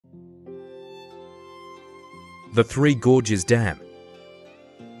The Three Gorges Dam,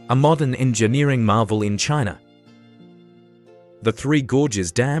 a modern engineering marvel in China. The Three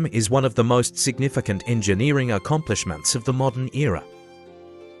Gorges Dam is one of the most significant engineering accomplishments of the modern era.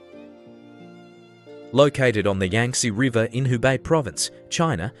 Located on the Yangtze River in Hubei Province,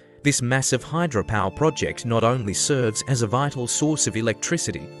 China, this massive hydropower project not only serves as a vital source of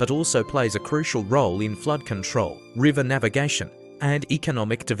electricity but also plays a crucial role in flood control, river navigation, and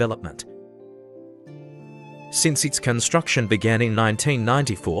economic development. Since its construction began in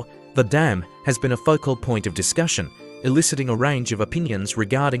 1994, the dam has been a focal point of discussion, eliciting a range of opinions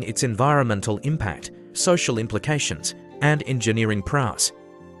regarding its environmental impact, social implications, and engineering prowess.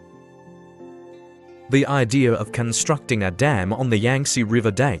 The idea of constructing a dam on the Yangtze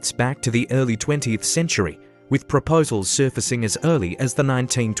River dates back to the early 20th century, with proposals surfacing as early as the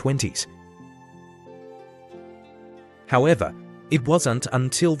 1920s. However, it wasn't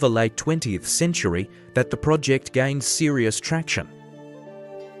until the late 20th century that the project gained serious traction.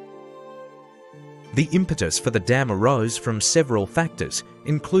 The impetus for the dam arose from several factors,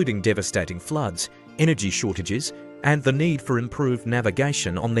 including devastating floods, energy shortages, and the need for improved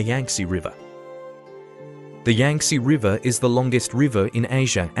navigation on the Yangtze River. The Yangtze River is the longest river in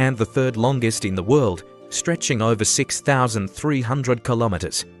Asia and the third longest in the world, stretching over 6,300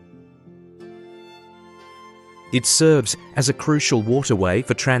 kilometers. It serves as a crucial waterway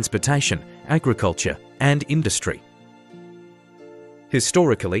for transportation, agriculture, and industry.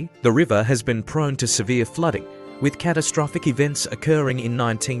 Historically, the river has been prone to severe flooding, with catastrophic events occurring in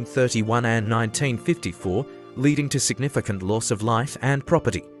 1931 and 1954, leading to significant loss of life and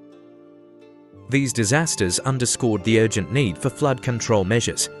property. These disasters underscored the urgent need for flood control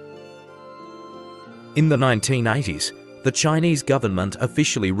measures. In the 1980s, the Chinese government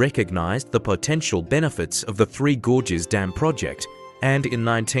officially recognized the potential benefits of the Three Gorges Dam project, and in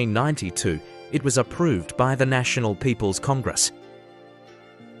 1992, it was approved by the National People's Congress.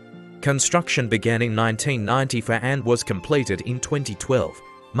 Construction began in 1994 and was completed in 2012,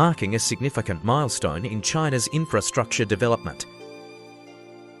 marking a significant milestone in China's infrastructure development.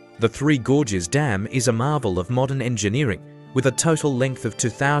 The Three Gorges Dam is a marvel of modern engineering, with a total length of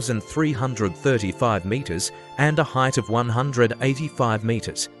 2,335 meters and a height of 185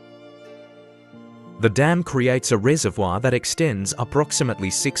 meters. The dam creates a reservoir that extends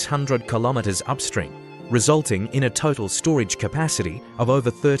approximately 600 kilometers upstream, resulting in a total storage capacity of over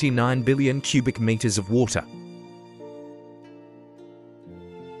 39 billion cubic meters of water.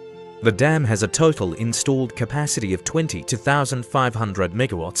 The dam has a total installed capacity of 22,500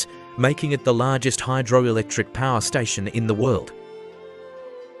 megawatts, making it the largest hydroelectric power station in the world.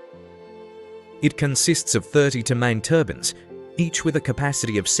 It consists of 32 main turbines, each with a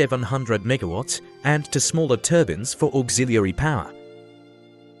capacity of 700 megawatts, and two smaller turbines for auxiliary power.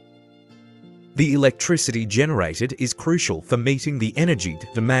 The electricity generated is crucial for meeting the energy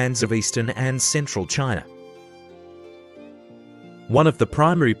demands of eastern and central China. One of the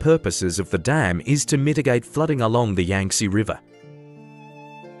primary purposes of the dam is to mitigate flooding along the Yangtze River.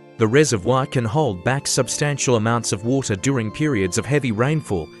 The reservoir can hold back substantial amounts of water during periods of heavy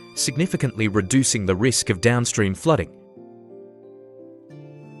rainfall, significantly reducing the risk of downstream flooding.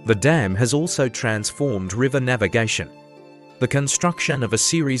 The dam has also transformed river navigation. The construction of a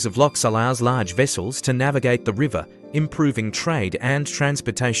series of locks allows large vessels to navigate the river, improving trade and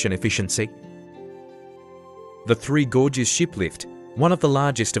transportation efficiency. The Three Gorges shiplift, one of the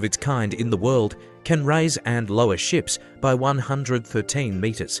largest of its kind in the world, can raise and lower ships by 113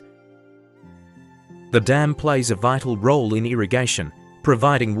 meters. The dam plays a vital role in irrigation,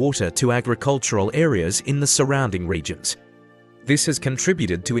 providing water to agricultural areas in the surrounding regions. This has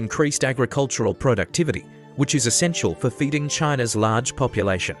contributed to increased agricultural productivity, which is essential for feeding China's large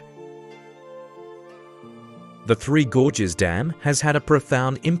population. The Three Gorges Dam has had a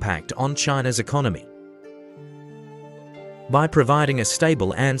profound impact on China's economy. By providing a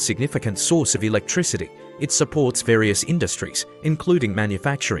stable and significant source of electricity, it supports various industries, including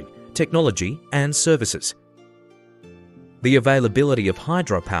manufacturing, technology, and services. The availability of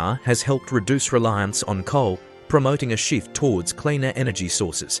hydropower has helped reduce reliance on coal, promoting a shift towards cleaner energy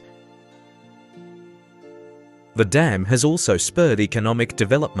sources. The dam has also spurred economic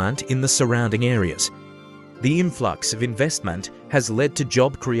development in the surrounding areas. The influx of investment has led to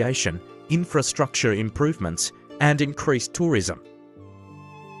job creation, infrastructure improvements, and increased tourism.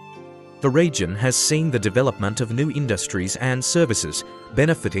 The region has seen the development of new industries and services,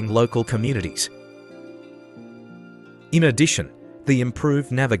 benefiting local communities. In addition, the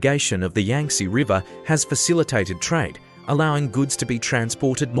improved navigation of the Yangtze River has facilitated trade, allowing goods to be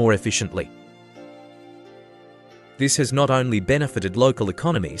transported more efficiently. This has not only benefited local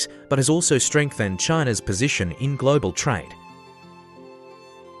economies, but has also strengthened China's position in global trade.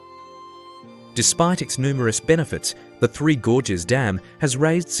 Despite its numerous benefits, the Three Gorges Dam has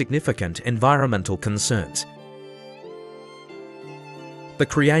raised significant environmental concerns. The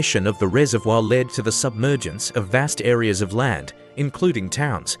creation of the reservoir led to the submergence of vast areas of land, including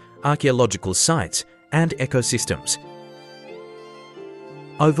towns, archaeological sites, and ecosystems.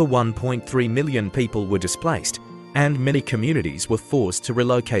 Over 1.3 million people were displaced, and many communities were forced to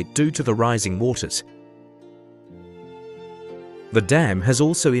relocate due to the rising waters. The dam has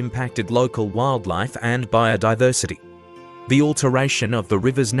also impacted local wildlife and biodiversity. The alteration of the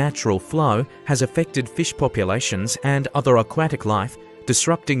river's natural flow has affected fish populations and other aquatic life,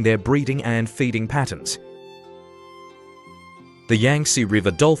 disrupting their breeding and feeding patterns. The Yangtze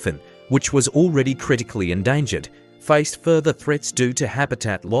River dolphin, which was already critically endangered, faced further threats due to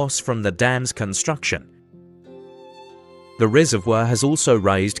habitat loss from the dam's construction. The reservoir has also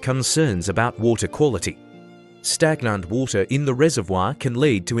raised concerns about water quality. Stagnant water in the reservoir can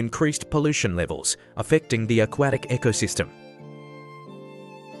lead to increased pollution levels, affecting the aquatic ecosystem.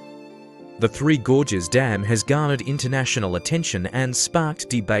 The Three Gorges Dam has garnered international attention and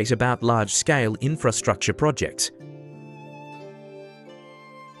sparked debate about large-scale infrastructure projects.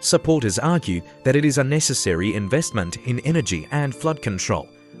 Supporters argue that it is a necessary investment in energy and flood control,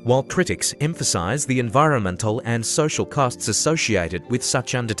 while critics emphasize the environmental and social costs associated with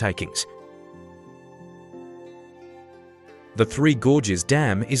such undertakings. The Three Gorges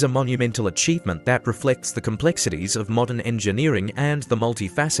Dam is a monumental achievement that reflects the complexities of modern engineering and the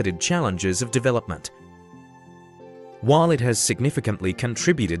multifaceted challenges of development. While it has significantly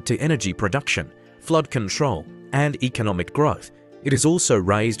contributed to energy production, flood control, and economic growth, it has also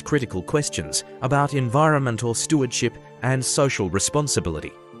raised critical questions about environmental stewardship and social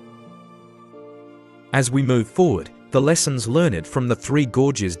responsibility. As we move forward, the lessons learned from the Three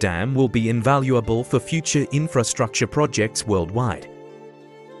Gorges Dam will be invaluable for future infrastructure projects worldwide.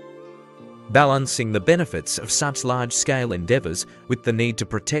 Balancing the benefits of such large-scale endeavours with the need to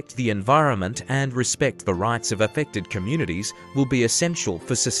protect the environment and respect the rights of affected communities will be essential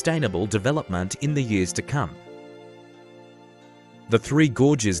for sustainable development in the years to come. The Three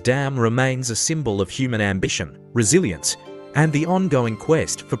Gorges Dam remains a symbol of human ambition, resilience, and the ongoing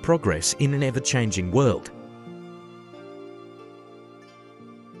quest for progress in an ever-changing world.